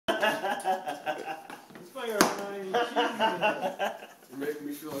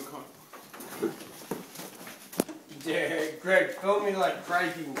Yeah, Greg, film me like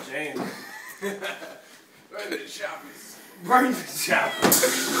Craig and James. Right in the shoppers. Right in the shoppers.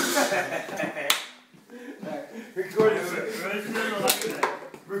 Record it.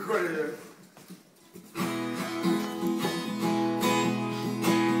 Record it.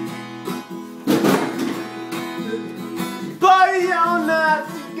 Party all night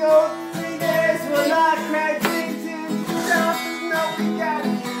to go 3 days when I crack things in the shoppers. No, we gotta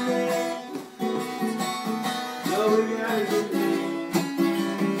get there. No, we gotta get there.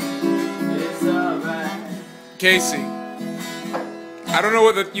 It's alright. Casey, I don't know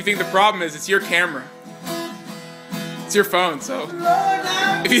what you think the problem is. It's your camera. It's your phone, so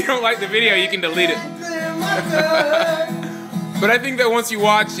if you don't like the video, you can delete it. But I think that once you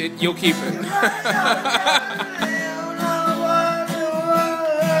watch it, you'll keep it.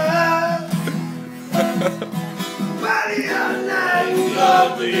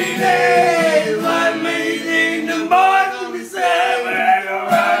 Lovely day, let me sing the boys will be saying we're gonna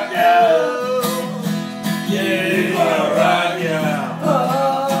rock you. Yeah, we're gonna rock you.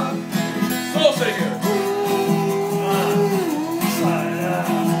 Soul shaker.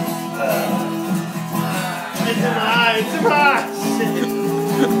 It's high, it's high.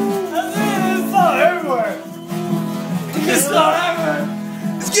 It's all everywhere. It's all everywhere.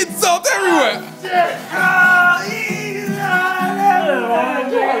 It's getting salt everywhere.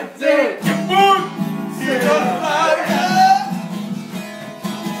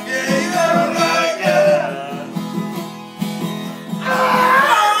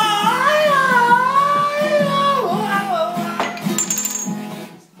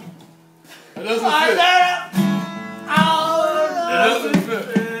 It doesn't fit.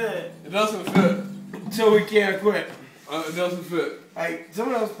 It doesn't fit. So we can't quit. It doesn't fit. Hey,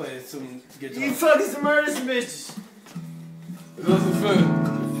 someone else play some guitar. You fucking murder some bitches. It doesn't fit.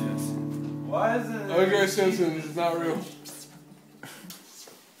 Why is it? O.J. Simpson is not real.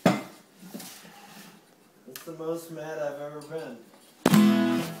 That's the most mad I've ever been.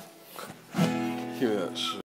 Give me that shit.